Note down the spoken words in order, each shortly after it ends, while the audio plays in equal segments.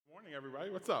morning,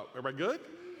 everybody. What's up? Everybody good?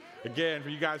 Again, for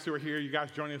you guys who are here, you guys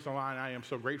joining us online, I am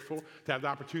so grateful to have the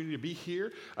opportunity to be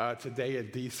here today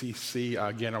at DCC.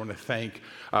 Again, I want to thank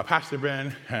Pastor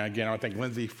Ben. Again, I want to thank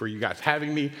Lindsay for you guys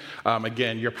having me.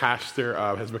 Again, your pastor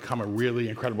has become a really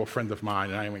incredible friend of mine,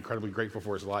 and I am incredibly grateful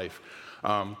for his life.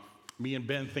 Me and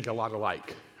Ben think a lot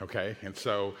alike, okay? And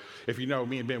so if you know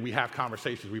me and Ben, we have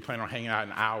conversations. We plan on hanging out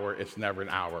an hour. It's never an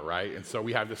hour, right? And so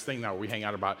we have this thing now where we hang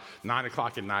out about 9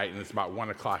 o'clock at night, and it's about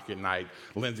 1 o'clock at night.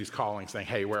 Lindsay's calling saying,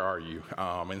 hey, where are you?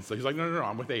 And so he's like, no,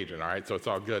 I'm with Adrian, all right? So it's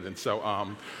all good. And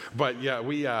so, but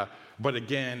yeah, but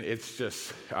again, it's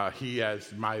just, he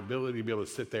has my ability to be able to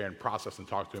sit there and process and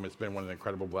talk to him. It's been one of the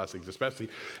incredible blessings, especially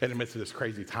in the midst of this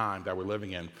crazy time that we're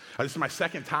living in. This is my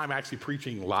second time actually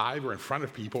preaching live or in front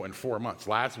of people in 4 months.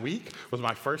 Last week was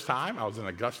my first time. I was in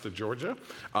Augusta, Georgia.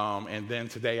 And then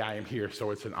today I am here, so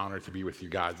it's an honor to be with you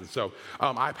guys. And so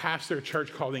I pastor a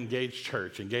church called Engage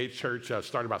Church. Engage Church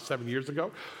started about 7 years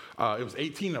ago. It was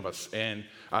 18 of us, and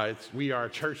we are a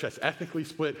church that's ethnically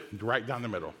split right down the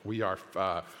middle. We are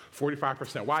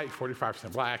 45% white,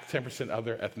 45% black, 10%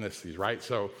 other ethnicities, right?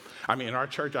 So, I mean, in our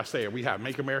church, I say it, we have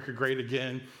Make America Great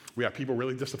Again. We have people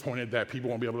really disappointed that people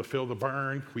won't be able to feel the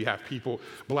burn. We have people,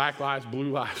 Black Lives, Blue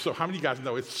Lives. So how many of you guys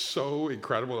know it's so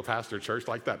incredible to pastor a church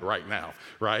like that right now,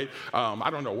 right? I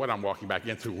don't know what I'm walking back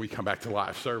into when we come back to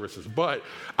live services, but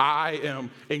I am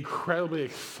incredibly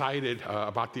excited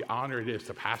about the honor it is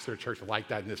to pastor a church like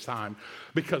that in this time,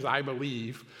 because I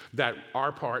believe that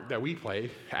our part that we play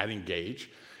at Engage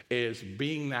is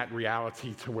being that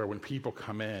reality to where when people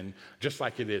come in, just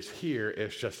like it is here,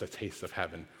 it's just a taste of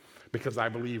heaven. Because I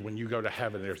believe when you go to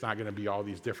heaven, there's not going to be all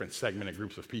these different segmented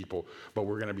groups of people, but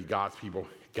we're going to be God's people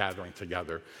gathering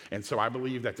together. And so I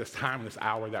believe that this time, this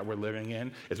hour that we're living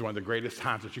in is one of the greatest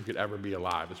times that you could ever be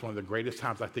alive. It's one of the greatest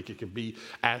times I think it could be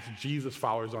as Jesus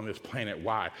followers on this planet.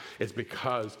 Why? It's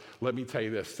because, let me tell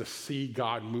you this, to see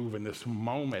God move in this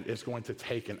moment is going to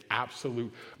take an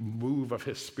absolute move of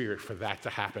his spirit for that to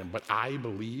happen. But I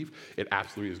believe it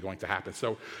absolutely is going to happen.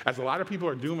 So as a lot of people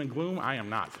are doom and gloom, I am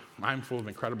not. I'm full of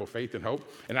incredible faith and hope.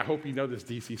 And I hope you know this,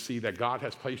 DCC, that God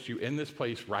has placed you in this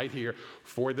place right here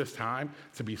for this time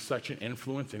to be such an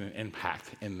influence and an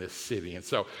impact in this city. And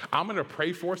so I'm going to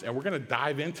pray for us, and we're going to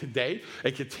dive in today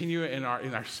and continue in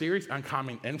our series,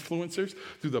 Uncommon Influencers,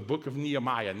 through the book of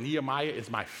Nehemiah. Nehemiah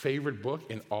is my favorite book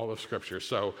in all of Scripture.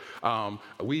 So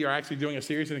we are actually doing a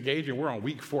series in Engage, and we're on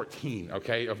week 14,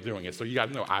 okay, of doing it. So you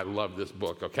guys know I love this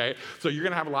book, okay? So you're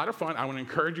going to have a lot of fun. I want to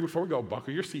encourage you before we go,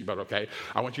 buckle your seatbelt, okay?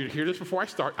 I want you to hear this before I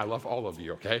start. I love all of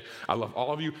you, okay? I love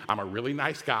all of you. I'm a really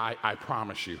nice guy, I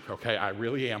promise you, okay? I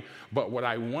really am. But what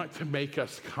I want to make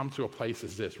us come to a place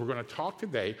is this. We're going to talk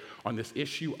today on this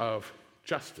issue of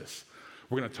justice.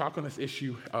 We're going to talk on this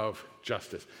issue of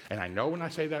justice. And I know when I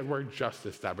say that word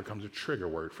justice, that becomes a trigger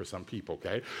word for some people,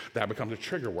 okay? That becomes a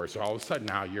trigger word. So all of a sudden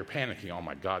now you're panicking. Oh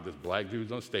my God, this black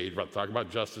dude's on stage about to talk about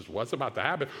justice. What's about to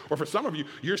happen? Or for some of you,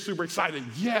 you're super excited.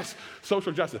 Yes,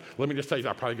 social justice. Let me just tell you,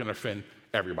 I'm probably going to offend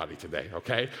everybody today,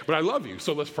 okay? But I love you,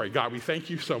 so let's pray. God, we thank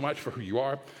you so much for who you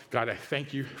are. God, I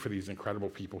thank you for these incredible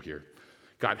people here.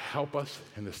 God, help us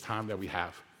in this time that we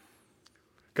have.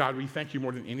 God, we thank you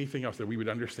more than anything else that we would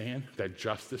understand that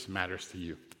justice matters to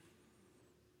you.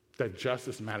 That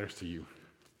justice matters to you.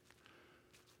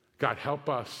 God, help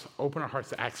us open our hearts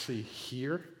to actually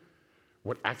hear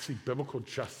what actually biblical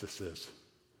justice is.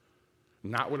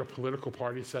 Not what a political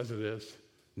party says it is,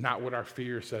 not what our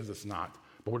fear says it's not,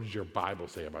 but what does your Bible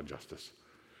say about justice?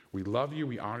 We love you,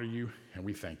 we honor you, and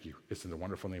we thank you. It's in the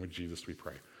wonderful name of Jesus we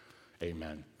pray.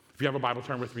 Amen. If you have a Bible,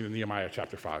 turn with me to Nehemiah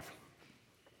chapter 5.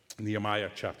 Nehemiah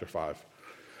chapter 5.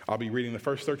 I'll be reading the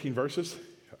first 13 verses,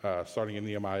 starting in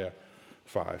Nehemiah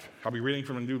 5. I'll be reading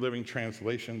from a New Living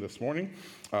Translation this morning.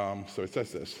 So it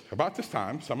says this. About this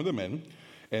time, some of the men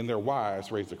and their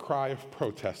wives raised a cry of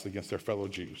protest against their fellow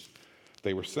Jews.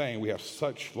 They were saying, we have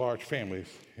such large families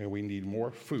and we need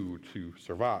more food to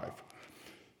survive.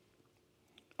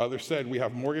 Others said, we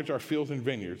have mortgaged our fields and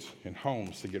vineyards and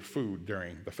homes to get food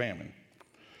during the famine.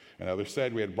 And others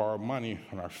said, we had borrowed money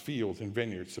on our fields and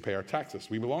vineyards to pay our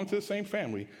taxes. We belong to the same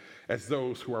family as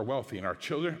those who are wealthy, and our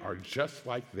children are just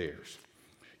like theirs.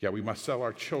 Yet we must sell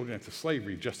our children into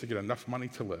slavery just to get enough money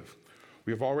to live.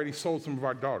 We have already sold some of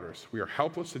our daughters. We are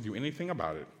helpless to do anything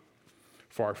about it,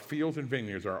 for our fields and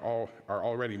vineyards are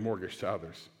already mortgaged to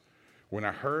others. When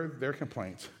I heard their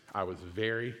complaints, I was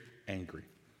very angry.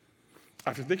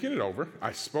 After thinking it over,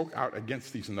 I spoke out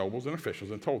against these nobles and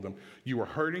officials and told them, you are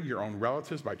hurting your own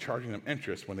relatives by charging them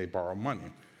interest when they borrow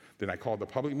money. Then I called a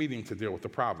public meeting to deal with the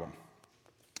problem.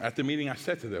 At the meeting, I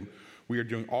said to them, We are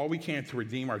doing all we can to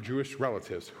redeem our Jewish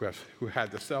relatives who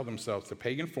had to sell themselves to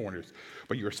pagan foreigners,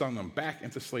 but you are selling them back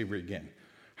into slavery again.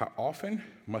 How often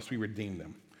must we redeem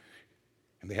them?"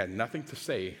 And they had nothing to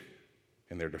say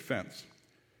in their defense.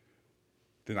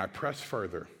 Then I pressed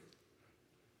further.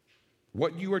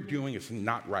 "What you are doing is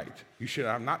not right. Should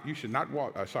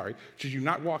you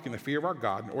not walk in the fear of our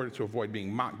God in order to avoid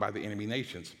being mocked by the enemy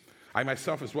nations? I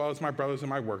myself, as well as my brothers and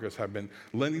my workers, have been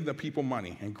lending the people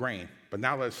money and grain, but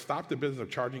now let us stop the business of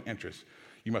charging interest.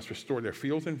 You must restore their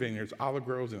fields and vineyards, olive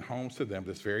groves and homes to them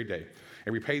this very day,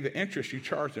 and repay the interest you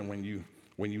charged them when you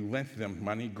lent them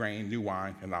money, grain, new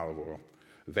wine, and olive oil."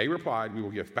 They replied, "We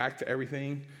will give back to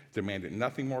everything, demanded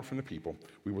nothing more from the people.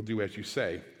 We will do as you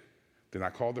say." Then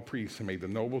I called the priests and made the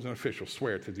nobles and officials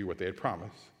swear to do what they had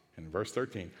promised. In verse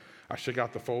 13, I shook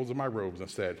out the folds of my robes and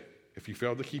said, "If you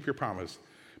fail to keep your promise,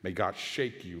 may God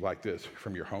shake you like this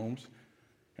from your homes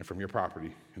and from your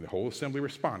property." And the whole assembly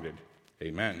responded,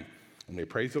 "Amen." And they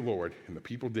praised the Lord, and the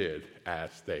people did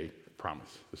as they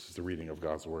promised. This is the reading of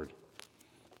God's word.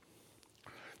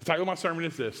 The title of my sermon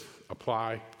is this: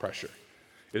 Apply Pressure.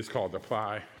 It's called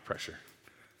Apply Pressure.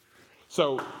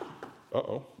 So,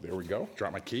 there we go.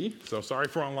 Drop my key. So sorry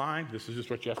for online. This is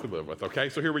just what you have to live with, okay?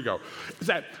 So here we go.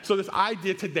 So this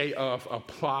idea today of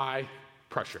apply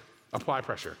pressure. Apply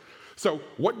pressure. So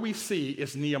what we see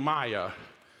is Nehemiah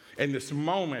in this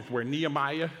moment where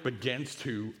Nehemiah begins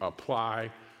to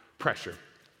apply pressure.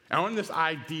 And on this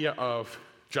idea of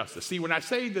justice. See, when I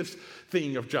say this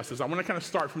thing of justice, I want to kind of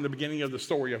start from the beginning of the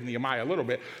story of Nehemiah a little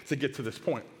bit to get to this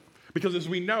point. Because as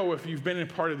we know, if you've been in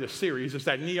part of this series, is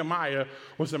that Nehemiah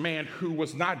was a man who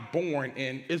was not born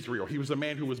in Israel. He was a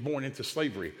man who was born into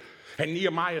slavery. And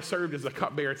Nehemiah served as a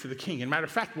cupbearer to the king. And matter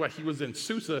of fact, while he was in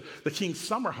Susa, the king's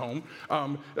summer home,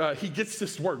 he gets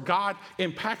this word. God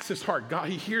impacts his heart.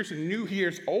 He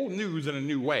hears old news in a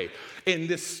new way. And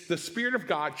the Spirit of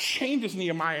God changes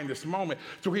Nehemiah in this moment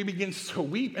to where he begins to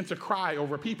weep and to cry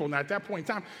over people. Now, at that point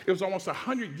in time, it was almost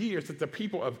 100 years that the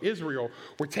people of Israel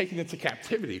were taken into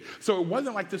captivity. So it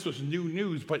wasn't like this was new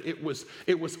news, but it was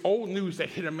old news that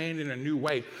hit a man in a new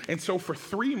way. And so for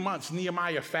 3 months,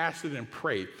 Nehemiah fasted and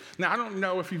prayed. Now, I don't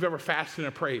know if you've ever fasted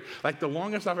and prayed. Like, the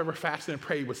longest I've ever fasted and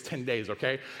prayed was 10 days,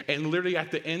 okay? And literally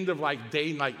at the end of,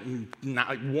 day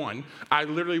 1, I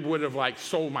literally would have,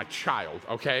 sold my child,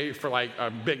 okay, for,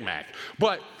 a Big Mac.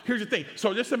 But here's the thing.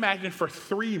 So just imagine for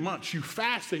 3 months you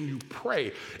fast and you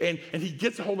pray. And he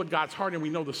gets a hold of God's heart, and we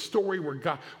know the story where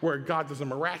God does a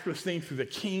miraculous thing through the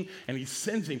king, and he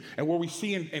sends him. And what we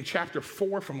see in chapter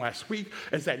 4 from last week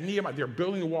is that Nehemiah, they're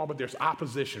building a wall, but there's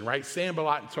opposition, right?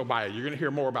 Sanballat and Tobiah. You're going to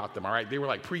hear more about them, all right? They were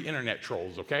like pre-internet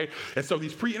trolls, okay? And so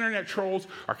these pre-internet trolls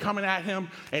are coming at him.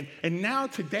 And now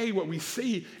today what we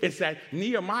see is that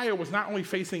Nehemiah was not only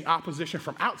facing opposition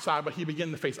from outside, but he began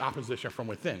to face opposition from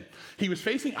within. He was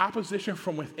facing opposition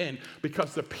from within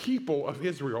because the people of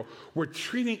Israel were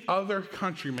treating other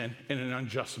countrymen in an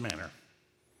unjust manner.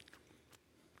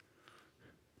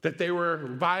 That they were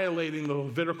violating the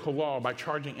Levitical law by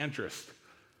charging interest.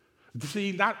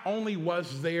 See, not only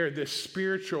was there this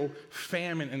spiritual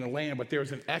famine in the land, but there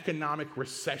was an economic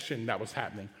recession that was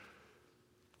happening.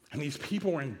 And these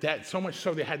people were in debt, so much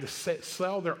so they had to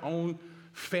sell their own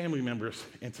family members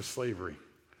into slavery.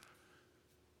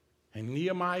 And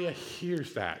Nehemiah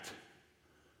hears that.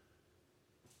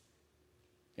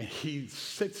 And he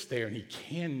sits there and he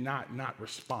cannot not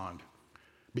respond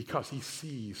because he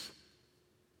sees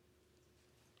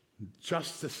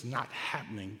justice not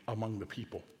happening among the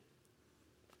people.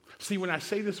 See, when I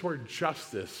say this word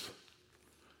justice,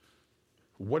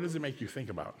 what does it make you think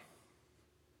about?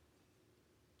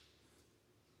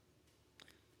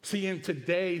 See, in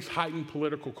today's heightened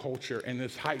political culture and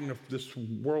this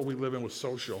world we live in with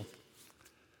social,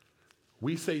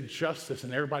 we say justice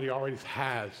and everybody already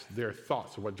has their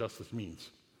thoughts of what justice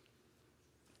means.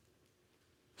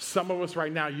 Some of us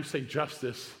right now, you say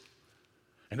justice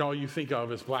and all you think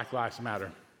of is Black Lives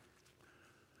Matter.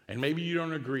 And maybe you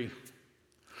don't agree.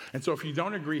 And so if you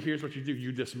don't agree, here's what you do.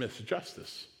 You dismiss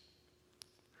justice.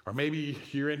 Or maybe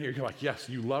you're in here, you're like, yes,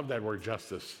 you love that word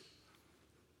justice.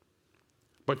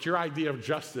 But your idea of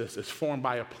justice is formed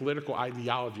by a political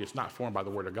ideology. It's not formed by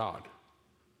the Word of God.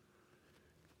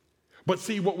 But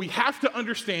see, what we have to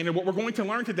understand and what we're going to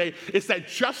learn today is that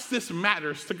justice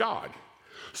matters to God.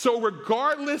 So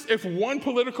regardless if one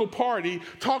political party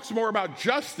talks more about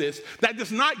justice, that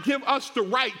does not give us the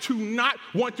right to not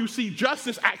want to see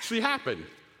justice actually happen.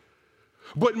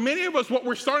 But many of us, what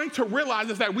we're starting to realize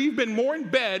is that we've been more in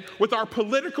bed with our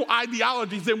political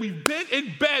ideologies than we've been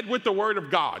in bed with the Word of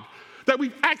God. that we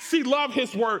actually love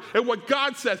his word and what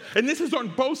God says. And this is on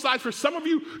both sides. For some of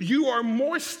you, you are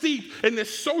more steeped in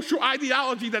this social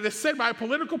ideology that is said by a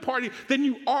political party than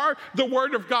you are the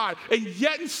word of God. And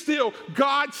yet and still,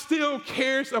 God still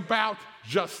cares about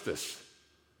justice.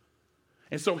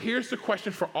 And so here's the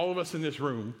question for all of us in this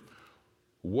room.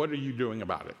 What are you doing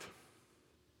about it?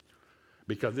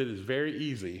 Because it is very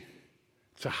easy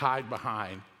to hide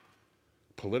behind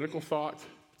political thought,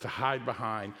 to hide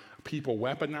behind people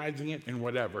weaponizing it and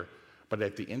whatever. But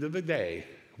at the end of the day,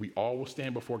 we all will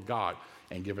stand before God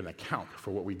and give an account for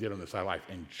what we did on this side of life.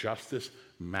 And justice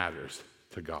matters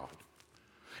to God.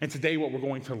 And today what we're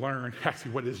going to learn,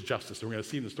 actually, what is justice? We're going to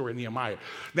see in the story of Nehemiah.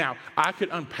 Now, I could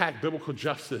unpack biblical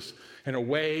justice in a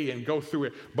way and go through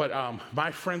it, but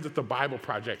my friends at the Bible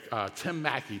Project, Tim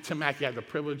Mackey had the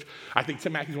privilege, I think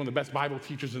Tim Mackey is one of the best Bible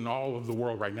teachers in all of the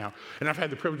world right now, and I've had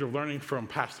the privilege of learning from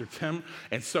Pastor Tim.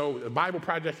 And so the Bible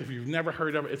Project, if you've never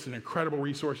heard of it, it's an incredible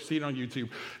resource. See it on YouTube.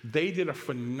 They did a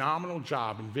phenomenal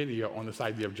job in video on this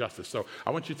idea of justice. So I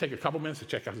want you to take a couple minutes to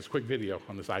check out this quick video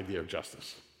on this idea of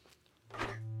justice.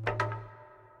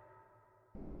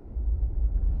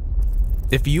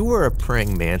 If you were a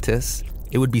praying mantis,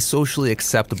 it would be socially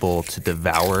acceptable to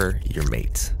devour your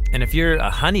mate. And if you're a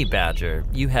honey badger,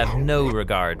 you have no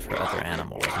regard for other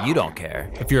animals. You don't care.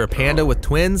 If you're a panda with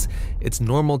twins, it's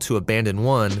normal to abandon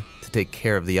one to take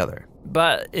care of the other.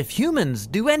 But if humans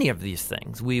do any of these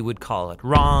things, we would call it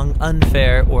wrong,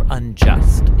 unfair, or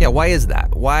unjust. Yeah, why is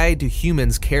that? Why do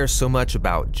humans care so much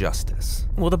about justice?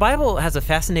 Well, the Bible has a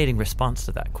fascinating response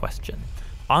to that question.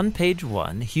 On page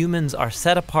 1, humans are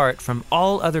set apart from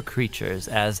all other creatures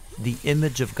as the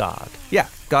image of God. Yeah,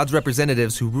 God's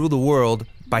representatives who rule the world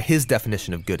by his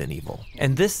definition of good and evil.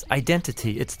 And this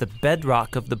identity, it's the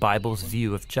bedrock of the Bible's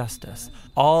view of justice.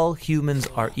 All humans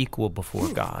are equal before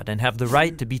God and have the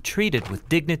right to be treated with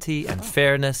dignity and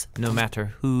fairness no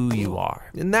matter who you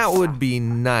are. And that would be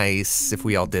nice if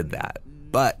we all did that.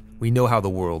 But we know how the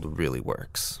world really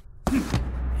works.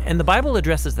 And the Bible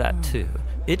addresses that too.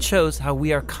 It shows how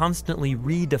we are constantly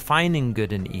redefining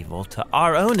good and evil to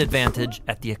our own advantage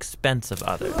at the expense of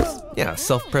others. Yeah,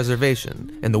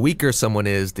 self-preservation. And the weaker someone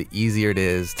is, the easier it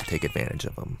is to take advantage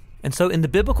of them. And so in the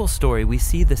biblical story, we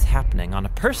see this happening on a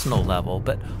personal level,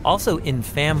 but also in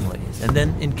families, and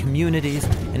then in communities,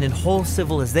 and in whole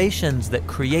civilizations that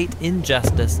create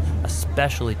injustice,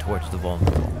 especially towards the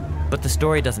vulnerable. But the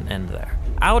story doesn't end there.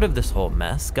 Out of this whole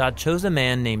mess, God chose a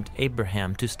man named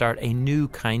Abraham to start a new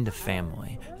kind of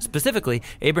family. Specifically,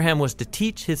 Abraham was to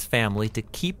teach his family to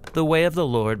keep the way of the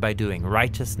Lord by doing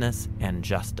righteousness and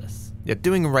justice. Yeah,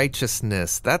 doing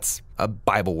righteousness, that's a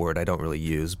Bible word I don't really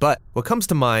use, but what comes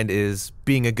to mind is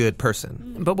being a good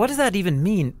person. But what does that even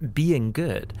mean, being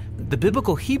good? The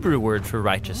biblical Hebrew word for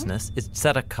righteousness is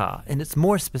tzedakah, and it's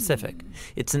more specific.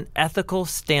 It's an ethical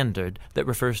standard that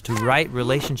refers to right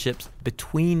relationships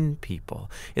between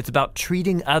people. It's about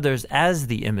treating others as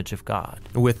the image of God,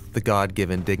 with the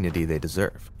God-given dignity they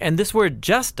deserve. And this word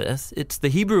justice, it's the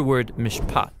Hebrew word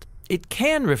mishpat. It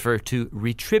can refer to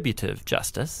retributive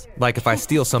justice. Like if I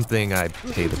steal something, I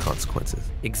pay the consequences.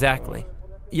 Exactly.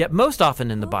 Yet most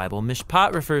often in the Bible,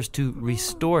 mishpat refers to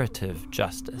restorative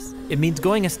justice. It means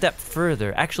going a step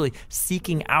further, actually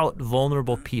seeking out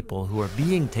vulnerable people who are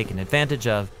being taken advantage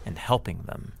of and helping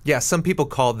them. Yeah, some people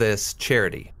call this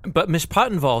charity. But mishpat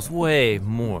involves way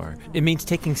more. It means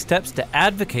taking steps to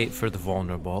advocate for the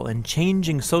vulnerable and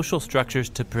changing social structures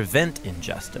to prevent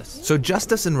injustice. So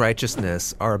justice and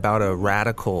righteousness are about a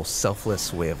radical,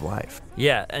 selfless way of life.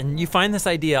 Yeah, and you find this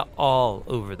idea all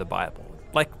over the Bible.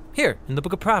 Like here, in the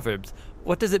book of Proverbs,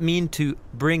 what does it mean to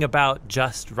bring about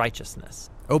just righteousness?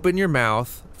 Open your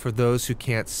mouth for those who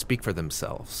can't speak for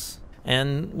themselves.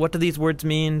 And what do these words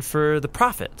mean for the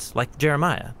prophets, like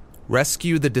Jeremiah?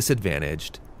 Rescue the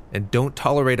disadvantaged, and don't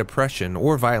tolerate oppression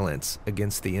or violence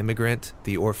against the immigrant,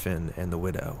 the orphan, and the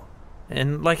widow.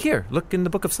 And like here, look in the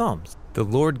book of Psalms. The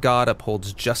Lord God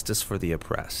upholds justice for the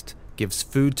oppressed, gives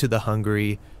food to the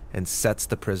hungry, and sets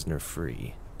the prisoner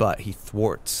free. But he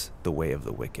thwarts the way of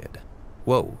the wicked.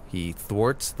 Whoa, he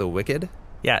thwarts the wicked?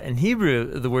 Yeah, in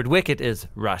Hebrew, the word wicked is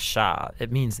rasha.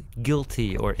 It means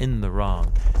guilty or in the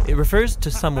wrong. It refers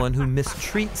to someone who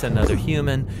mistreats another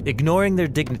human, ignoring their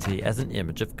dignity as an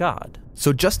image of God.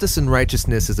 So justice and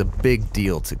righteousness is a big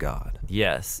deal to God.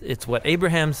 Yes, it's what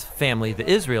Abraham's family, the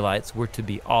Israelites, were to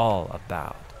be all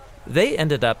about. They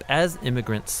ended up as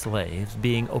immigrant slaves,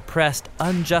 being oppressed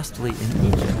unjustly in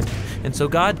Egypt. And so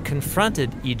God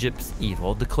confronted Egypt's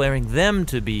evil, declaring them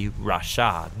to be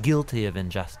rasha, guilty of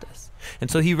injustice. And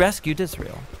so he rescued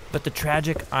Israel. But the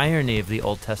tragic irony of the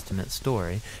Old Testament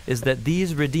story is that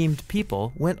these redeemed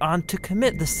people went on to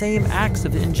commit the same acts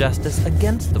of injustice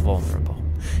against the vulnerable.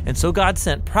 And so God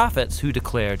sent prophets who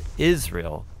declared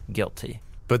Israel guilty.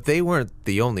 But they weren't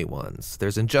the only ones.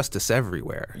 There's injustice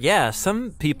everywhere. Yeah,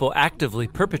 some people actively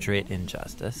perpetrate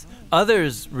injustice.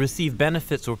 Others receive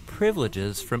benefits or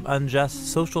privileges from unjust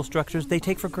social structures they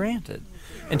take for granted.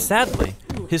 And sadly,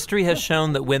 history has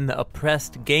shown that when the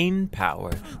oppressed gain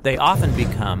power, they often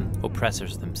become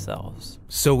oppressors themselves.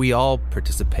 So we all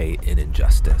participate in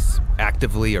injustice,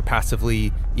 actively or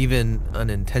passively, even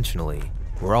unintentionally.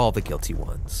 We're all the guilty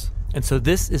ones. And so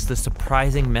this is the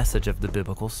surprising message of the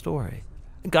biblical story.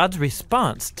 God's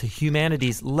response to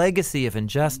humanity's legacy of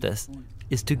injustice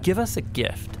is to give us a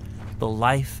gift, the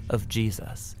life of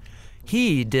Jesus.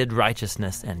 He did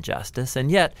righteousness and justice,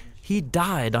 and yet he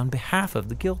died on behalf of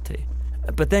the guilty.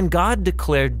 But then God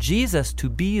declared Jesus to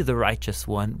be the righteous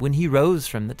one when he rose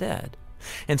from the dead.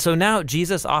 And so now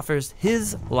Jesus offers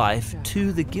his life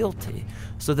to the guilty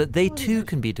so that they too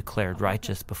can be declared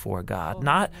righteous before God,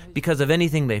 not because of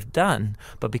anything they've done,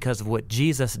 but because of what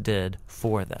Jesus did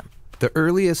for them. The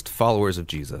earliest followers of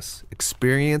Jesus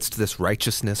experienced this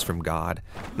righteousness from God,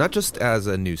 not just as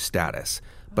a new status,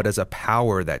 but as a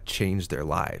power that changed their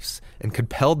lives and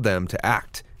compelled them to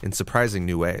act in surprising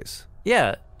new ways.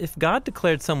 Yeah, if God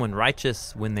declared someone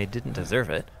righteous when they didn't deserve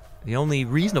it, the only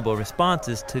reasonable response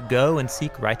is to go and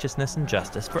seek righteousness and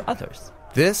justice for others.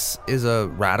 This is a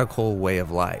radical way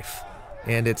of life,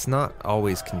 and it's not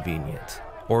always convenient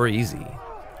or easy.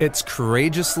 It's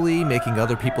courageously making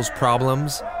other people's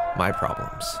problems my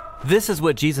problems. This is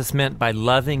what Jesus meant by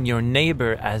loving your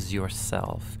neighbor as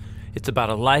yourself. It's about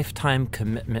a lifetime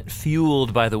commitment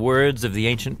fueled by the words of the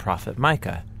ancient prophet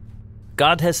Micah.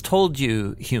 God has told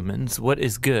you, humans, what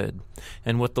is good,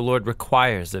 and what the Lord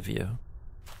requires of you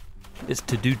is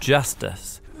to do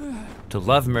justice, to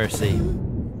love mercy,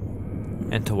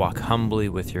 and to walk humbly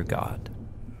with your God.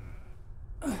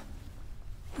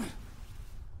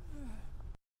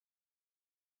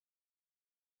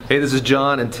 Hey, this is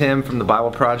John and Tim from the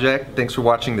Bible Project. Thanks for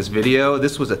watching this video.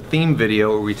 This was a theme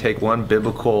video where we take one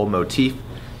biblical motif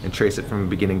and trace it from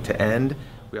beginning to end.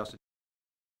 We also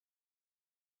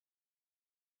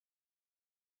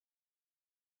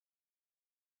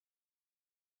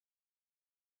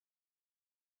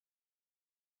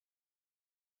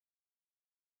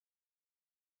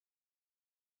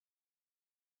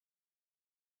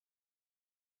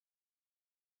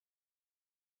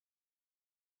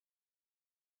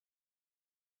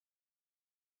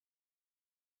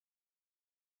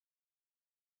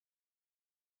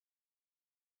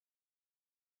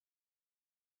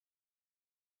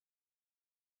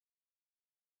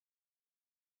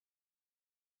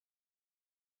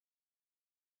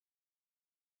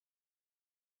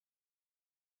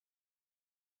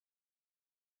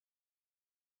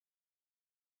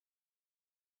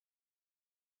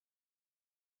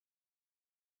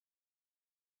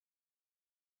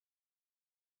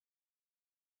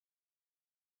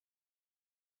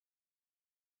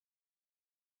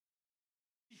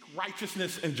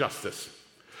righteousness and justice.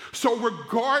 So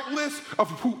regardless of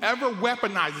whoever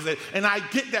weaponizes it, and I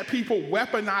get that people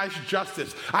weaponize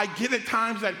justice. I get at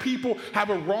times that people have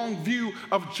a wrong view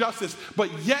of justice,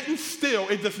 but yet and still,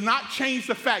 it does not change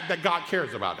the fact that God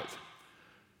cares about it.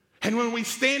 And when we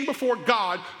stand before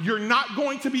God, you're not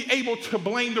going to be able to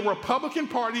blame the Republican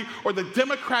Party or the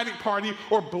Democratic Party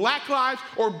or Black lives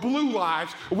or blue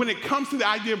lives when it comes to the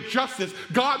idea of justice.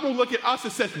 God will look at us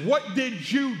and says, what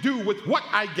did you do with what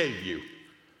I gave you?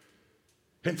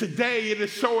 And today it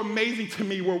is so amazing to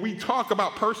me where we talk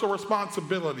about personal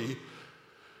responsibility,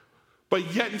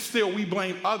 but yet and still we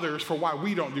blame others for why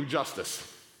we don't do justice.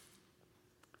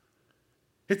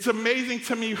 It's amazing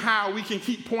to me how we can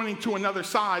keep pointing to another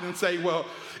side and say, well,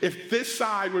 if this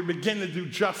side would begin to do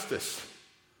justice.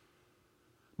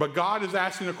 But God is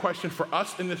asking a question for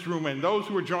us in this room and those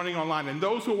who are joining online and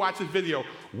those who watch this video,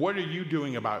 what are you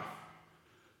doing about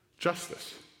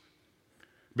justice?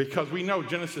 Because we know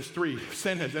Genesis 3,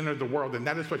 sin has entered the world, and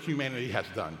that is what humanity has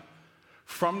done.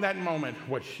 From that moment,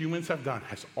 what humans have done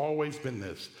has always been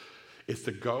this. It's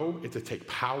to go and to take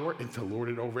power and to lord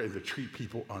it over and to treat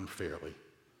people unfairly.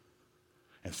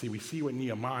 And see, we see with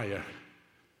Nehemiah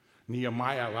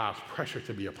allows pressure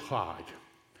to be applied.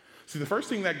 See, the first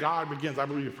thing that God begins, I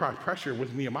believe, to apply pressure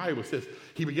with Nehemiah was this.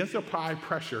 He begins to apply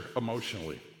pressure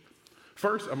emotionally.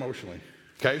 First, emotionally.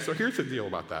 Okay, so here's the deal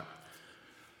about that.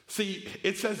 See,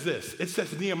 it says this. It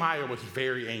says Nehemiah was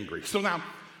very angry. So now,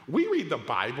 we read the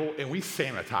Bible and we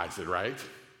sanitize it, right?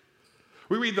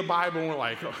 We read the Bible and we're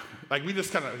like we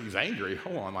just kind of, he's angry.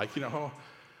 Hold on,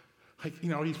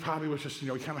 He probably was just, he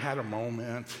kind of had a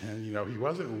moment, and, he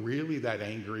wasn't really that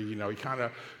angry. He kind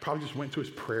of probably just went to his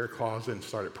prayer closet and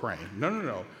started praying.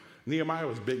 No. Nehemiah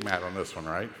was big mad on this one,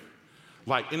 right?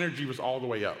 Like, energy was all the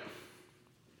way up.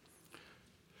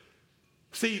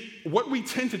 See, what we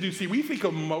tend to do, we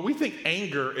think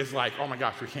anger is like, oh my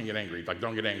gosh, we can't get angry. Like,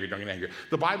 don't get angry.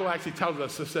 The Bible actually tells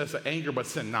us, it says to anger, but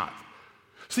sin not.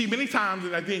 See, many times,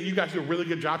 and I think you guys do a really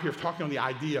good job here of talking on the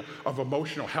idea of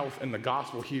emotional health in the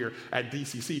gospel here at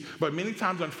DCC, but many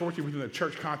times, unfortunately, within the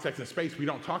church context and space, we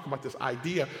don't talk about this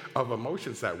idea of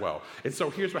emotions that well. And so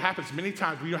here's what happens. Many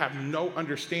times, we don't have no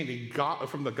understanding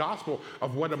from the gospel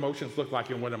of what emotions look like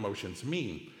and what emotions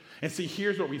mean. And see,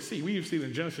 here's what we see. We see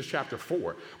in Genesis chapter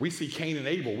 4, we see Cain and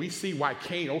Abel. We see why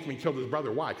Cain ultimately killed his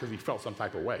brother. Why? Because he felt some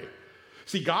type of way.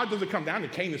 See, God doesn't come down to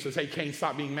Cain and says, hey, Cain,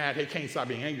 stop being mad. Hey, Cain, stop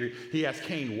being angry. He asks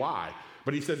Cain why.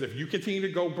 But he says, if you continue to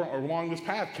go along this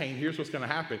path, Cain, here's what's going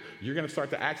to happen. You're going to start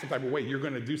to act some type of way. You're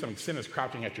going to do something. Sin is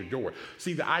crouching at your door.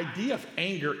 See, the idea of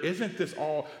anger isn't this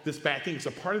bad thing. It's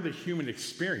a part of the human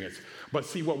experience. But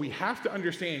see, what we have to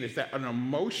understand is that an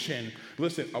emotion,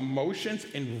 emotions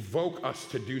invoke us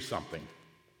to do something.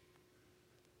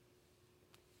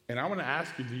 And I want to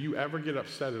ask you, do you ever get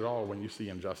upset at all when you see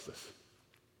injustice?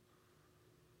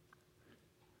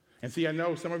 And see, I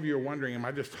know some of you are wondering, am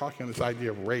I just talking on this idea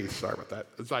of race? Sorry about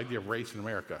that. This idea of race in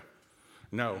America.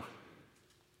 No.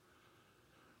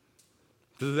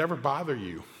 Does it ever bother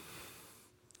you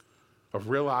of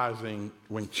realizing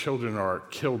when children are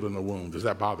killed in the womb? Does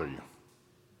that bother you?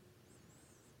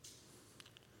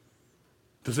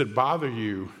 Does it bother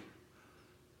you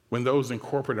when those in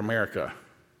corporate America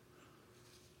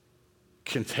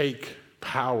can take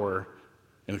power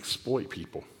and exploit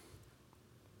people?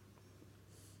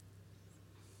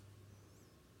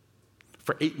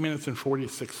 For 8 minutes and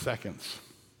 46 seconds,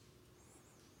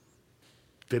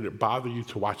 did it bother you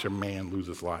to watch a man lose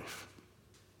his life?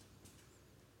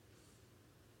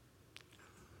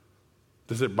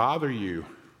 Does it bother you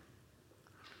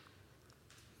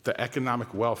the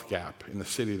economic wealth gap in the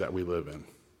city that we live in?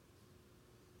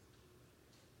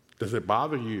 Does it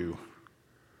bother you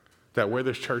that where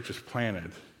this church is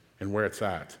planted and where it's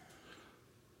at,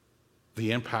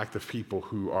 the impact of people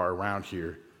who are around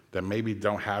here that maybe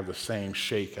don't have the same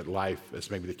shake at life as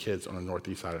maybe the kids on the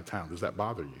northeast side of town? Does that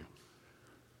bother you?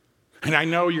 And I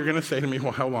know you're going to say to me,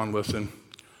 well, hold on, listen.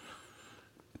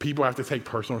 People have to take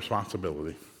personal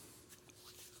responsibility.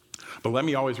 But let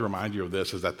me always remind you of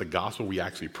this, is that the gospel we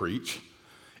actually preach,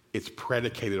 it's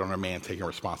predicated on a man taking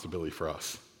responsibility for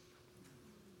us.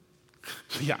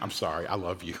 Yeah, I'm sorry, I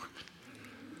love you.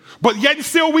 But yet and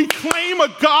still we claim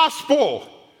a gospel.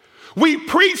 We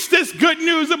preach this good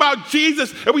news about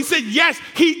Jesus, and we said, yes,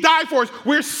 he died for us.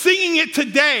 We're singing it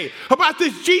today about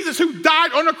this Jesus who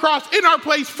died on the cross in our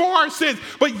place for our sins.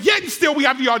 But yet and still we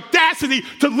have the audacity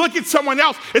to look at someone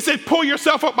else and say, pull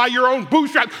yourself up by your own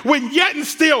bootstraps, when yet and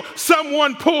still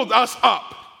someone pulled us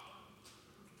up.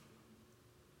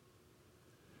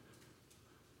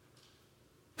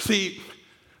 See,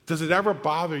 does it ever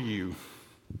bother you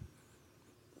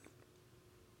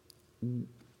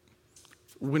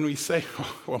when we say,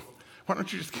 oh, well, why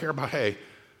don't you just care about, hey,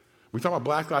 we talk about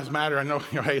Black Lives Matter. I know,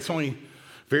 hey, it's only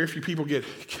very few people get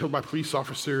killed by police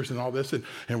officers and all this.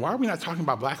 And why are we not talking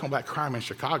about black on black crime in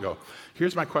Chicago?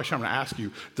 Here's my question I'm going to ask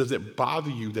you. Does it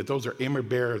bother you that those are image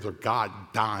bearers of God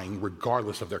dying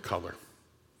regardless of their color?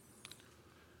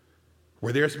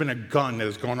 Where there's been a gun that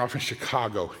has gone off in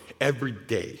Chicago every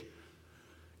day.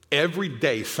 Every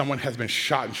day someone has been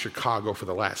shot in Chicago for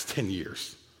the last 10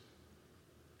 years.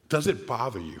 Does it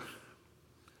bother you?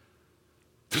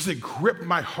 Does it grip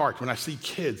my heart when I see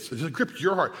kids? Does it grip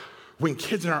your heart when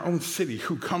kids in our own city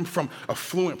who come from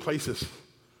affluent places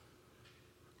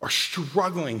are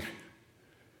struggling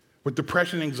with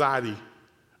depression, anxiety,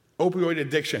 opioid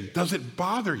addiction? Does it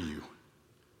bother you?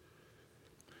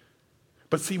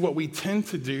 But see, what we tend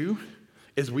to do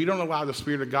is we don't allow the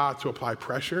Spirit of God to apply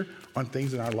pressure on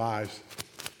things in our lives,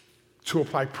 to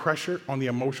apply pressure on the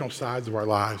emotional sides of our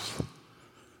lives.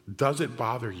 Does it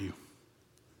bother you?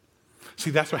 See,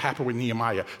 that's what happened with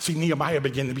Nehemiah. See, Nehemiah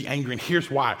began to be angry, and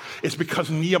here's why. It's because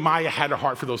Nehemiah had a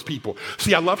heart for those people.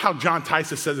 See, I love how John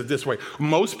Tyson says it this way.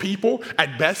 Most people,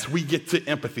 at best, we get to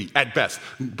empathy, at best.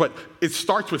 But it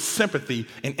starts with sympathy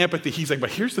and empathy. He's like,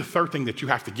 but here's the third thing that you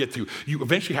have to get to. You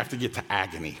eventually have to get to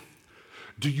agony.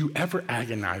 Do you ever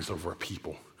agonize over a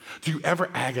people? Do you ever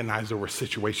agonize over a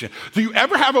situation? Do you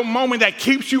ever have a moment that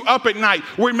keeps you up at night,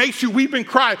 where it makes you weep and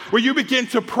cry, where you begin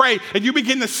to pray and you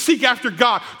begin to seek after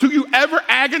God? Do you ever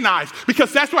agonize?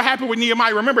 Because that's what happened with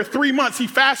Nehemiah. Remember, 3 months he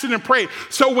fasted and prayed.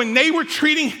 So when they were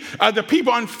treating the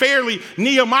people unfairly,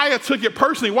 Nehemiah took it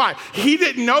personally. Why? He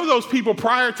didn't know those people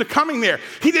prior to coming there.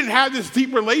 He didn't have this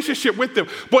deep relationship with them,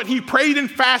 but he prayed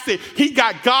and fasted. He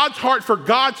got God's heart for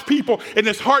God's people, and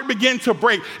his heart began to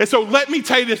break. And so let me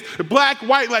tell you this, black,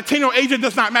 white, Latino, Asian,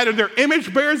 does not matter. They're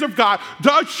image bearers of God.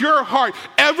 Does your heart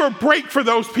ever break for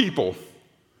those people?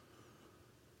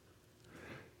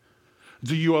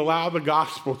 Do you allow the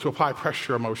gospel to apply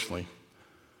pressure emotionally,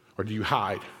 or do you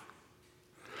hide?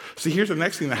 See, here's the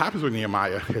next thing that happens with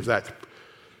Nehemiah is that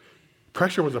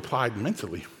pressure was applied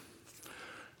mentally.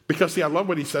 Because, see, I love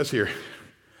what he says here.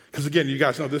 Because, again, you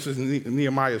guys know this is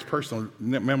Nehemiah's personal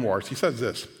memoirs. He says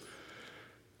this.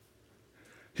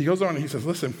 He goes on and he says,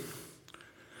 listen,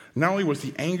 not only was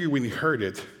he angry when he heard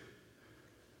it,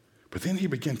 but then he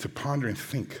began to ponder and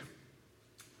think.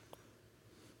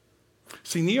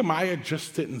 See, Nehemiah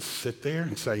just didn't sit there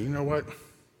and say, you know what?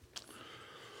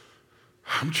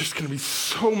 I'm just going to be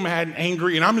so mad and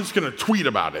angry, and I'm just going to tweet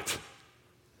about it.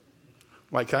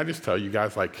 Like, can I just tell you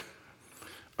guys, like,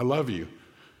 I love you,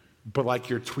 but like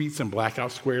your tweets and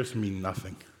blackout squares mean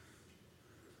nothing.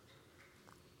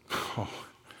 Oh,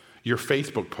 your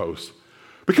Facebook posts.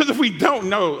 Because if we don't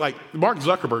know, like, Mark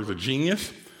Zuckerberg's a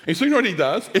genius, and so you know what he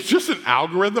does? It's just an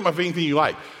algorithm of anything you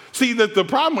like. See, the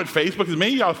problem with Facebook is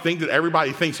many of y'all think that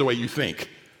everybody thinks the way you think.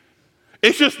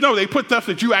 It's just, no, they put stuff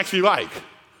that you actually like.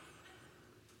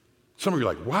 Some of you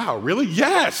are like, wow, really?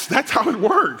 Yes, that's how it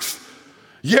works.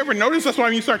 You ever notice? That's why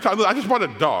when you start talking, I just bought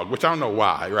a dog, which I don't know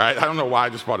why, right? I don't know why I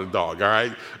just bought a dog, all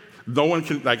right? No one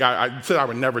can, like, I said I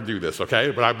would never do this,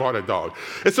 okay? But I bought a dog.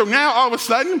 And so now all of a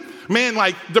sudden, man,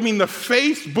 like, I mean, the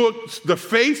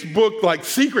Facebook, like,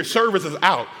 Secret Service is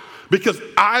out because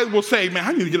I will say, man,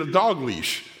 I need to get a dog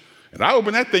leash. And I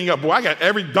open that thing up, boy, I got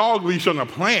every dog leash on the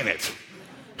planet.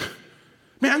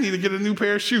 Man, I need to get a new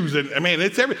pair of shoes. And man,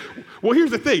 it's well, here's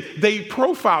the thing. They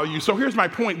profile you. So here's my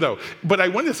point, though. But I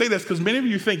want to say this because many of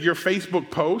you think your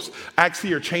Facebook posts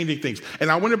actually are changing things.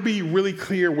 And I want to be really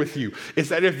clear with you. Is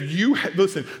that if you,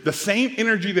 listen, the same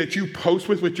energy that you post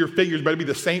with your figures better be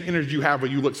the same energy you have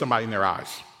when you look somebody in their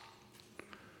eyes.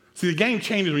 See, the game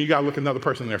changes when you got to look another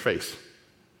person in their face.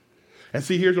 And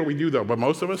see, here's what we do, though. But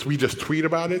most of us, we just tweet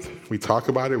about it. We talk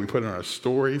about it. We put it in our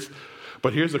stories.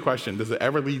 But here's the question. Does it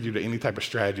ever lead you to any type of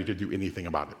strategy to do anything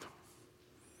about it?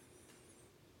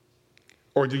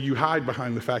 Or do you hide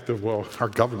behind the fact of, well, our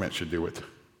government should do it?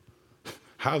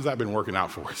 How's that been working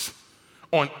out for us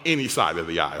on any side of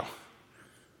the aisle?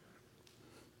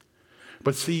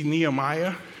 But see,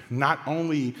 Nehemiah, not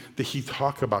only did he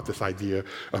talk about this idea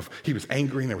of he was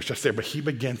angry and it was just there, but he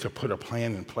began to put a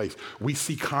plan in place. We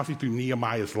see constantly through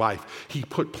Nehemiah's life, he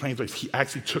put plans in place. He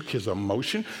actually took his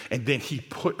emotion and then he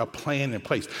put a plan in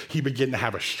place. He began to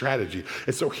have a strategy.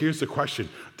 And so here's the question.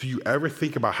 Do you ever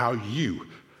think about how you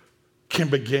can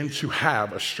begin to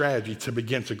have a strategy to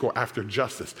begin to go after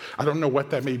justice? I don't know what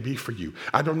that may be for you.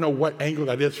 I don't know what angle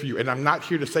that is for you. And I'm not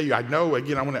here to say you, I know,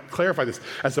 again, I want to clarify this.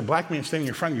 As a black man standing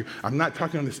in front of you, I'm not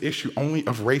talking on this issue only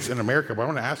of race in America, but I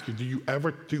want to ask you, do you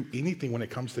ever do anything when it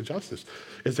comes to justice?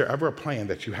 Is there ever a plan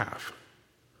that you have?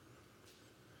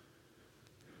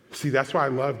 See, that's why I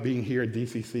love being here at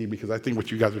DCC, because I think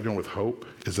what you guys are doing with Hope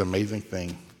is an amazing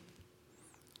thing.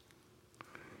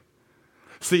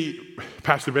 See,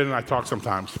 Pastor Ben and I talk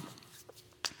sometimes,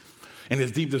 and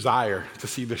his deep desire to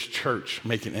see this church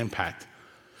make an impact,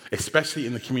 especially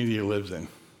in the community he lives in.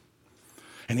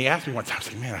 And he asked me one time, I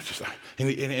was like,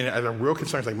 man, and a real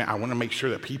concern, like, man, I want to make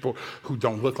sure that people who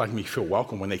don't look like me feel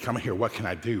welcome when they come in here. What can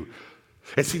I do?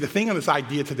 And see, the thing on this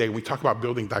idea today, when we talk about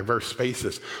building diverse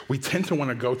spaces, we tend to want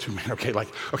to go to, man, okay,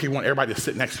 we want everybody to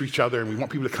sit next to each other, and we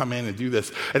want people to come in and do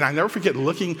this. And I never forget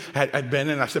looking at Ben,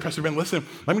 and I said, Pastor Ben, listen,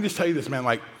 let me just tell you this,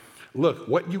 man, look,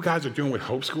 what you guys are doing with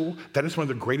Hope School, that is one of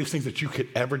the greatest things that you could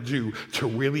ever do to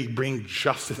really bring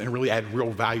justice and really add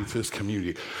real value to this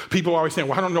community. People are always saying,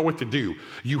 well, I don't know what to do.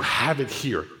 You have it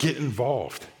here. Get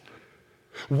involved.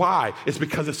 Why? It's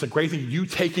because it's a great thing. You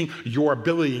taking your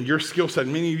ability and your skill set,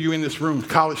 many of you in this room,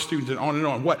 college students and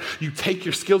on. What? You take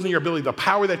your skills and your ability, the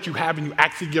power that you have, and you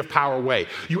actually give power away.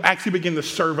 You actually begin to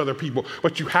serve other people.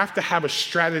 But you have to have a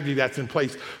strategy that's in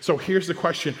place. So here's the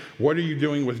question. What are you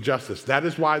doing with justice? That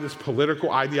is why this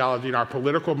political ideology in our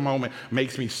political moment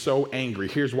makes me so angry.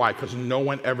 Here's why. Because no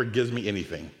one ever gives me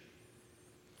anything.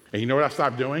 And you know what I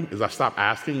stopped doing? Is I stopped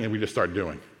asking and we just start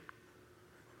doing.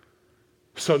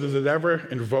 So does it ever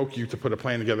invoke you to put a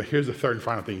plan together? Here's the third and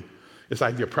final thing. This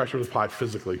idea of pressure was applied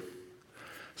physically.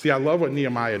 See, I love what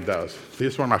Nehemiah does. See,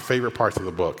 this is one of my favorite parts of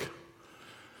the book.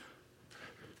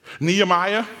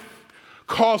 Nehemiah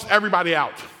calls everybody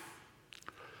out.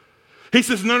 He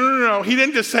says, no. He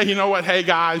didn't just say, you know what, hey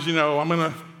guys, I'm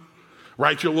going to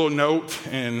write you a little note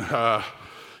and,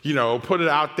 put it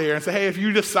out there and say, hey, if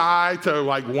you decide to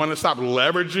want to stop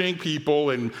leveraging people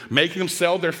and making them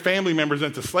sell their family members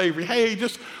into slavery, hey,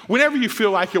 just whenever you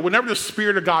feel like it, whenever the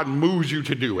Spirit of God moves you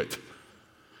to do it.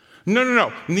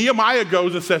 No. Nehemiah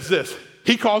goes and says this.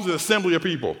 He calls an assembly of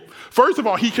people. First of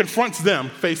all, he confronts them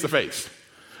face to face.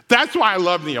 That's why I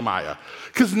love Nehemiah,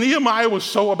 because Nehemiah was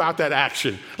so about that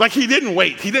action. He didn't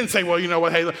wait. He didn't say, well, you know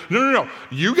what, hey, no.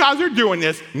 You guys are doing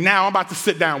this. Now I'm about to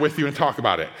sit down with you and talk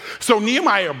about it. So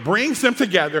Nehemiah brings them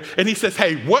together and he says,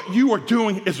 hey, what you are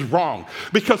doing is wrong.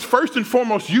 Because first and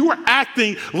foremost, you are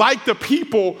acting like the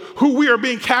people who we are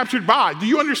being captured by. Do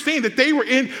you understand that they were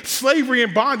in slavery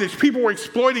and bondage? People were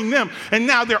exploiting them. And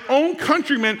now their own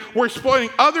countrymen were exploiting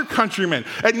other countrymen.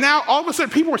 And now all of a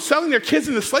sudden people were selling their kids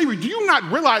into slavery. Do you not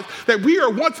realize that we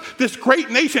are once this great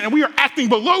nation and we are acting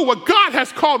below what God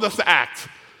has called us to act?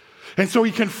 And so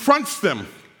he confronts them.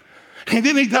 And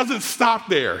then he doesn't stop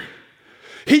there.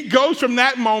 He goes from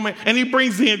that moment and he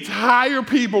brings the entire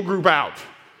people group out.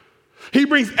 He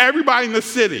brings everybody in the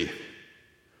city.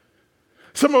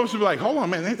 Some of us would be like, hold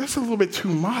on, man, that's a little bit too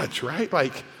much, right?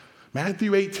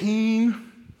 Matthew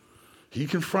 18, he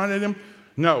confronted him.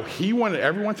 No, he wanted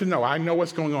everyone to know, I know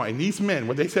what's going on. And these men,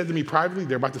 what they said to me privately,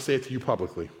 they're about to say it to you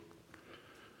publicly.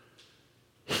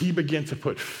 He began to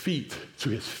put feet to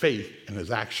his faith and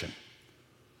his action.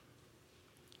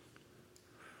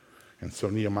 And so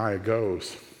Nehemiah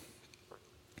goes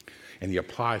and he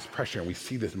applies pressure, and we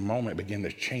see this moment begin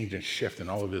to change and shift in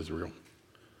all of Israel,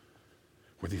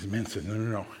 where these men said,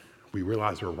 no, we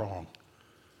realize we're wrong,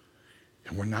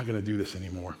 and we're not going to do this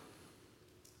anymore.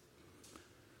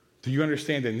 Do you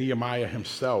understand that Nehemiah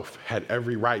himself had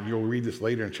every right, you'll read this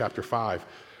later in chapter 5,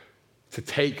 to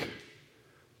take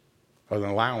an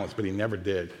allowance, but he never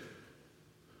did.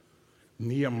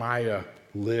 Nehemiah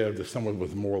lived as someone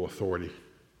with moral authority.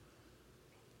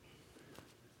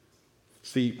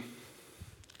 See,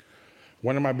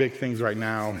 one of my big things right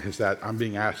now is that I'm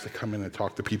being asked to come in and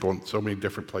talk to people in so many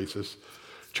different places,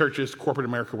 churches, corporate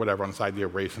America, whatever, on this idea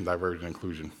of race and diversity and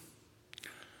inclusion.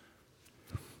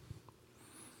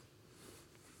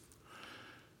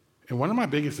 And one of my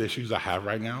biggest issues I have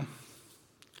right now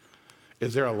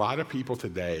is there are a lot of people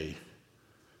today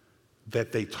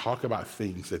that they talk about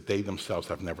things that they themselves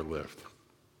have never lived.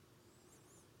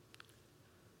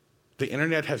 The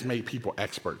internet has made people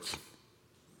experts,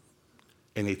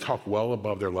 and they talk well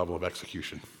above their level of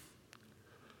execution.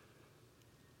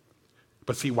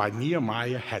 But see, why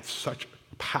Nehemiah had such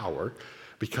power,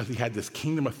 because he had this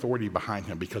kingdom authority behind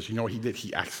him, because you know what he did?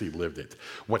 He actually lived it.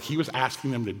 What he was asking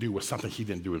them to do was something he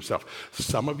didn't do himself.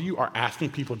 Some of you are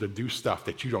asking people to do stuff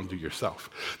that you don't do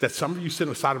yourself. That some of you sit on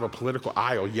the side of a political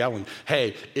aisle yelling,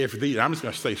 hey, I'm just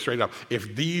going to say straight up,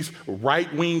 if these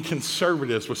right-wing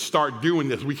conservatives would start doing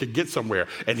this, we could get somewhere.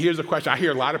 And here's the question. I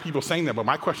hear a lot of people saying that, but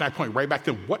my question, I point right back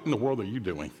to, what in the world are you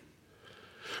doing?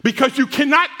 Because you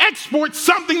cannot export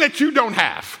something that you don't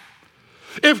have.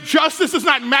 If justice does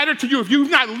not matter to you, if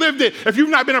you've not lived it, if you've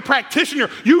not been a practitioner,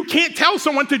 you can't tell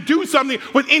someone to do something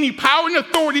with any power and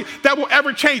authority that will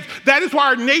ever change. That is why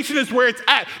our nation is where it's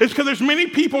at. It's because there's many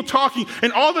people talking,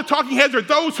 and all the talking heads are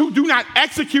those who do not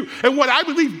execute. And what I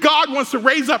believe God wants to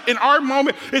raise up in our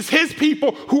moment is his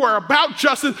people who are about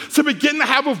justice to begin to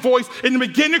have a voice and to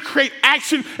begin to create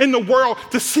action in the world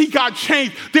to see God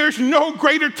change. There's no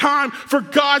greater time for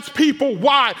God's people.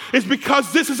 Why? It's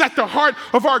because this is at the heart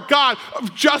of our God,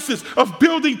 of justice, of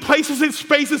building places and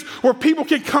spaces where people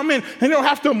can come in and they don't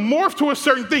have to morph to a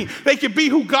certain thing. They can be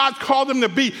who God's called them to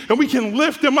be, and we can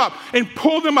lift them up and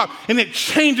pull them up, and it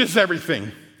changes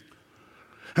everything.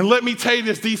 And let me tell you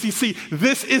this, DCC,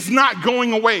 this is not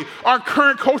going away. Our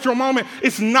current cultural moment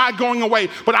is not going away.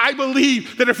 But I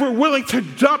believe that if we're willing to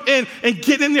jump in and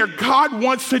get in there, God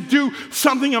wants to do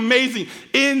something amazing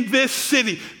in this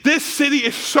city. This city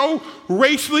is so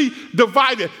racially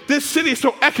divided. This city is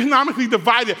so economically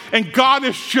divided. And God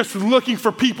is just looking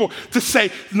for people to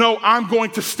say, no, I'm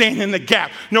going to stand in the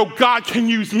gap. No, God can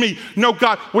use me. No,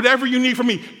 God, whatever you need from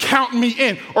me, count me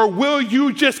in. Or will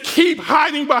you just keep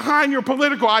hiding behind your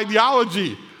political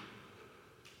ideology?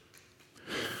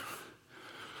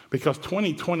 Because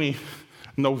 2020,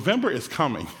 November is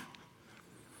coming.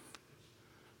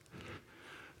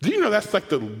 Do you know that's like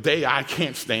the day I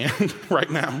can't stand right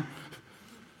now?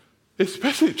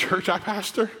 Especially the church I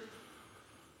pastor.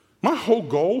 My whole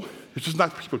goal is just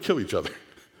not for people to kill each other.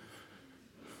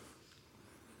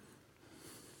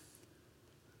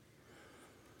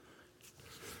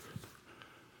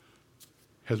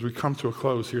 As we come to a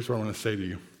close, here's what I want to say to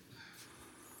you.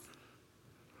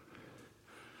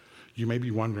 You may be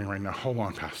wondering right now, hold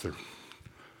on, Pastor.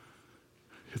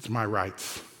 It's my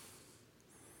rights.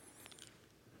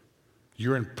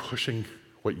 You're in pushing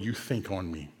what you think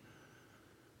on me.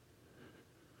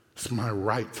 It's my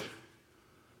right.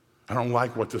 I don't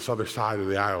like what this other side of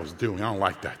the aisle is doing. I don't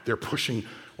like that. They're pushing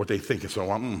what they think. And so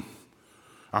I'm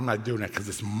not doing that because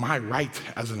it's my right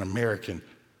as an American.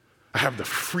 I have the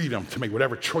freedom to make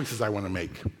whatever choices I want to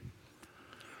make.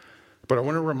 But I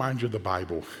want to remind you of the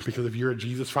Bible, because if you're a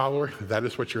Jesus follower, that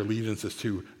is what your allegiance is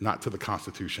to, not to the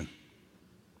Constitution.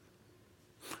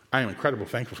 I am incredibly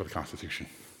thankful for the Constitution.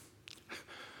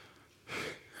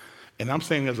 And I'm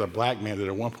saying as a black man that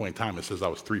at one point in time it says I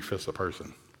was 3/5 a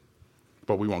person.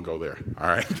 But we won't go there, all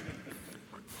right?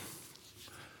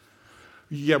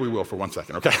 Yeah, we will for 1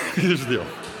 second, okay? Here's the deal.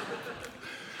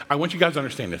 I want you guys to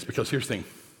understand this, because here's the thing.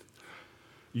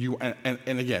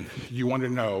 And again, you want to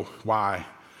know why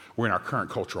we're in our current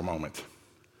cultural moment.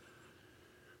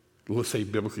 Let's say,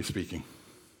 biblically speaking.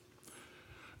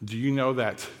 Do you know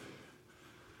that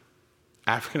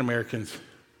African Americans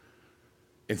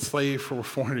enslaved for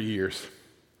 400 years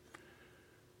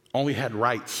only had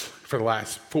rights for the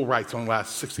last, full rights on the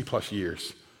last 60 plus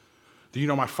years? Do you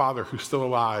know my father, who's still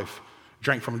alive,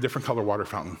 drank from a different color water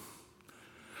fountain?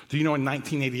 Do you know in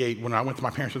 1988, when I went to my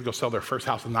parents to go sell their first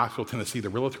house in Knoxville, Tennessee, the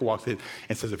realtor walks in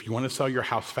and says, if you want to sell your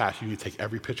house fast, you need to take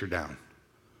every picture down.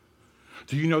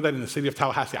 Do you know that in the city of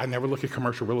Tallahassee, I never look at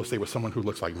commercial real estate with someone who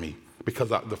looks like me? Because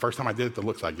the first time I did it, the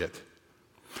looks I get.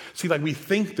 See, like we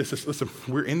think this is, listen,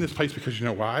 we're in this place because you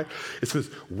know why? It's because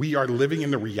we are living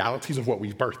in the realities of what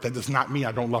we've birthed. That does not mean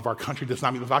I don't love our country. That does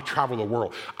not mean if I travel the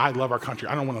world, I love our country.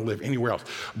 I don't want to live anywhere else.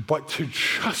 But to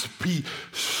just be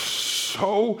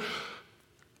so,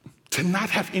 to not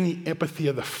have any empathy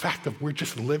of the fact that we're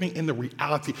just living in the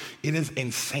reality, it is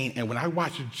insane. And when I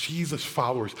watch Jesus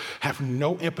followers have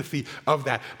no empathy of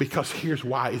that, because here's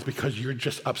why, is because you're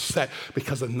just upset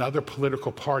because another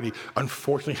political party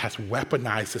unfortunately has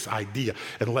weaponized this idea.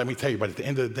 And let me tell you, but at the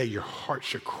end of the day, your heart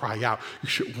should cry out. You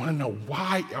should want to know,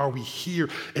 why are we here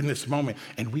in this moment?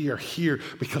 And we are here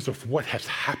because of what has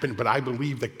happened. But I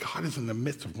believe that God is in the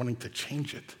midst of wanting to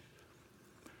change it.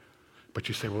 But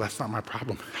you say, well, that's not my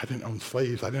problem. I didn't own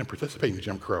slaves. I didn't participate in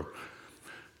Jim Crow.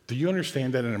 Do you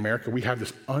understand that in America, we have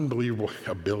this unbelievable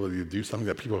ability to do something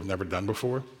that people have never done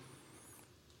before?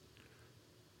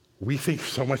 We think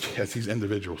so much as these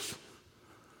individuals.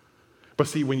 But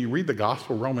see, when you read the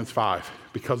gospel, Romans 5,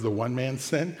 because the one man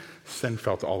sinned, sin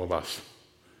fell to all of us.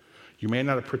 You may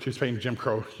not have participated in Jim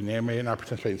Crow. You may not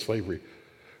participate in slavery.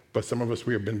 But some of us,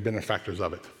 we have been benefactors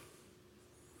of it.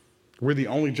 We're the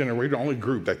only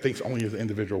group that thinks only as an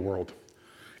individual world.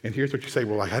 And here's what you say,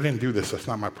 well, like, I didn't do this. That's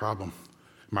not my problem.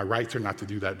 My rights are not to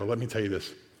do that. But let me tell you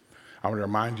this. I want to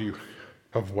remind you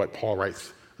of what Paul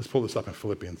writes. Let's pull this up in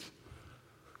Philippians.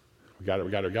 We got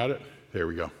it? There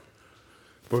we go.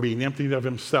 For being emptied of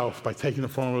himself by taking the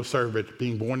form of a servant,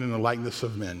 being born in the likeness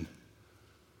of men,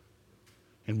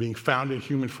 and being found in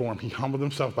human form, he humbled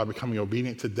himself by becoming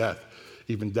obedient to death,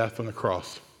 even death on the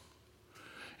cross.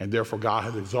 And therefore, God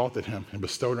has exalted him and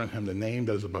bestowed on him the name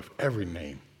that is above every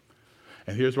name.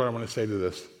 And here's what I want to say to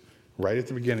this. Right at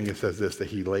the beginning, it says this, that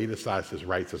he laid aside his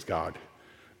rights as God.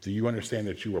 Do you understand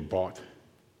that you were bought?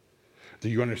 Do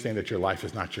you understand that your life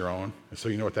is not your own? And so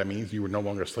you know what that means? You were no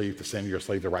longer a slave to sin, you're a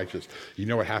slave to righteousness. You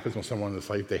know what happens when someone is a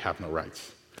slave? They have no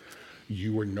rights.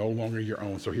 You were no longer your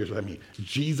own. So here's what I mean.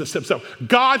 Jesus himself,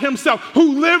 God himself,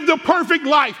 who lived a perfect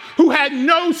life, who had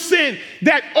no sin,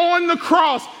 that on the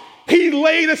cross, he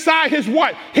laid aside his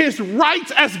what? His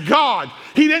rights as God.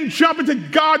 He didn't jump into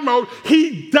God mode.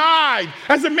 He died.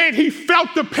 As a man, he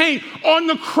felt the pain on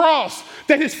the cross,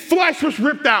 that his flesh was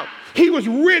ripped out. He was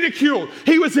ridiculed.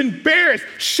 He was embarrassed.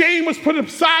 Shame was put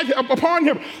upon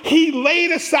him. He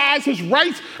laid aside his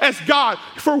rights as God.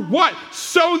 For what?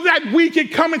 So that we can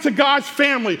come into God's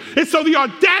family. And so the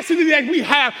audacity that we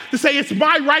have to say it's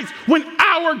my rights when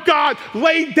our God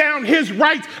laid down his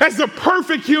rights as the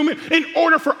perfect human in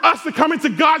order for us to come into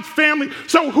God's family.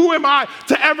 So who am I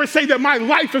to ever say that my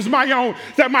life is my own,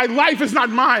 that my life is not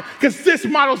mine? Because this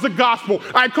models the gospel.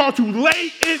 I call to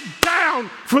lay it down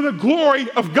for the glory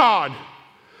of God.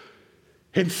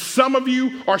 And some of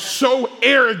you are so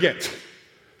arrogant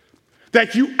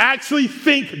that you actually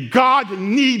think God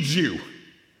needs you.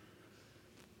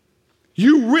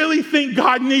 You really think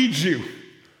God needs you.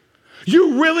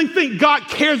 You really think God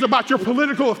cares about your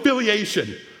political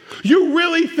affiliation. You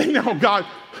really think, oh God,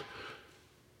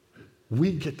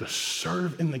 we get to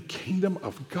serve in the kingdom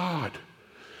of God.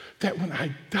 That when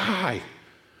I die,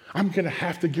 I'm going to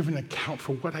have to give an account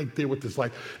for what I did with this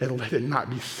life, and let it not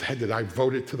be said that I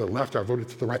voted to the left or I voted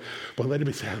to the right, but let it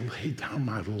be said I laid down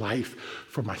my life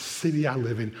for my city I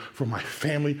live in, for my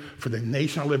family, for the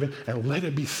nation I live in, and let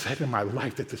it be said in my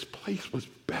life that this place was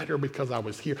better because I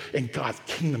was here and God's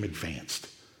kingdom advanced.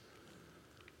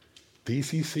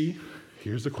 DCC,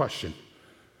 here's the question.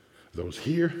 Those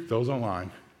here, those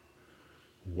online,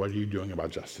 what are you doing about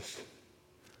justice?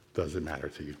 Does it matter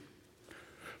to you?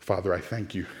 Father, I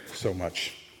thank you so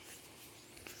much.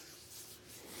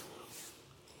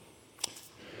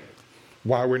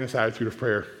 While we're in this attitude of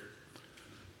prayer,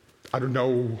 I don't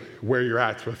know where you're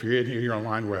at, but if you're in here, you're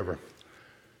online, wherever,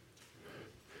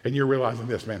 and you're realizing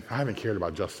this, man, I haven't cared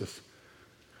about justice.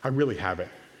 I really haven't.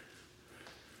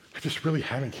 I just really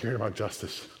haven't cared about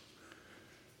justice.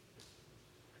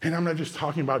 And I'm not just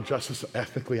talking about justice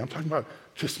ethically. I'm talking about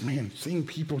just, man, seeing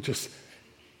people just,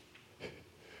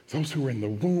 those who are in the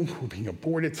womb, who are being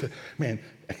aborted, to, man,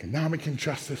 economic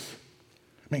injustice.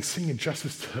 Man, seeing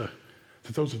injustice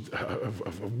to those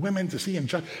of women, to see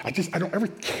injustice. I don't ever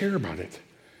care about it.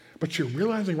 But you're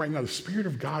realizing right now the Spirit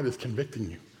of God is convicting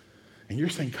you. And you're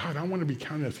saying, God, I want to be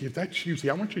counted as, if that's you,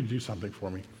 I want you to do something for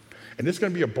me. And this is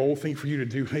going to be a bold thing for you to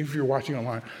do. Maybe if you're watching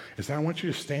online, is that I want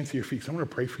you to stand to your feet. So I'm going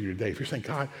to pray for you today. If you're saying,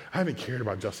 God, I haven't cared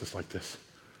about justice like this.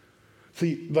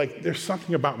 See, like there's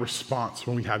something about response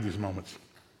when we have these moments.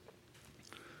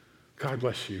 God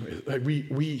bless you. Like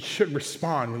we should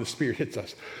respond when the Spirit hits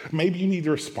us. Maybe you need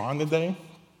to respond today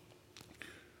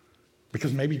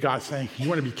because maybe God's saying you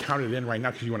want to be counted in right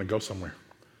now because you want to go somewhere.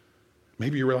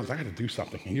 Maybe you realize I got to do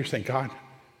something. And you're saying, God,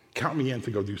 count me in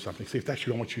to go do something. See, if that's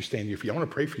you, I want you to stand to your feet. I want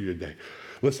to pray for you today.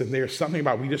 Listen, there's something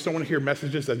about we just don't want to hear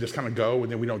messages that just kind of go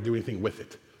and then we don't do anything with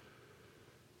it.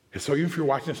 And so even if you're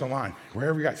watching this online,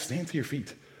 wherever you're at, stand to your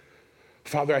feet.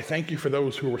 Father, I thank you for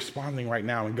those who are responding right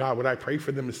now. And God, what I pray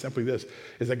for them is simply this,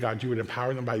 is that God, you would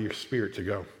empower them by your Spirit to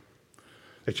go.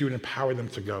 That you would empower them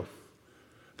to go.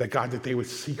 That God, that they would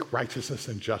seek righteousness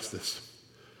and justice.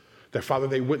 That Father,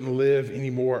 they wouldn't live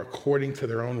anymore according to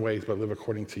their own ways, but live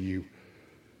according to you.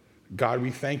 God,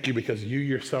 we thank you because you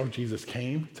yourself, Jesus,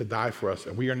 came to die for us.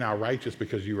 And we are now righteous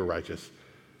because you were righteous.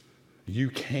 You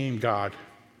came, God.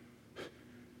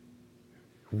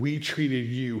 We treated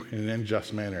you in an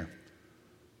unjust manner.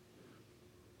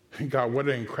 And God, what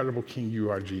an incredible King you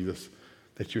are, Jesus,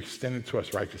 that you extended to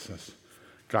us righteousness.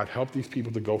 God, help these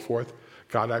people to go forth.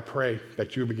 God, I pray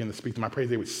that you would begin to speak to them. I pray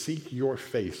they would seek your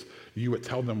face. You would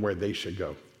tell them where they should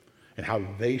go and how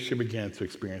they should begin to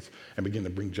experience and begin to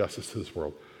bring justice to this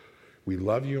world. We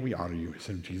love you and we honor you. It's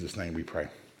in Jesus' name we pray.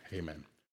 Amen.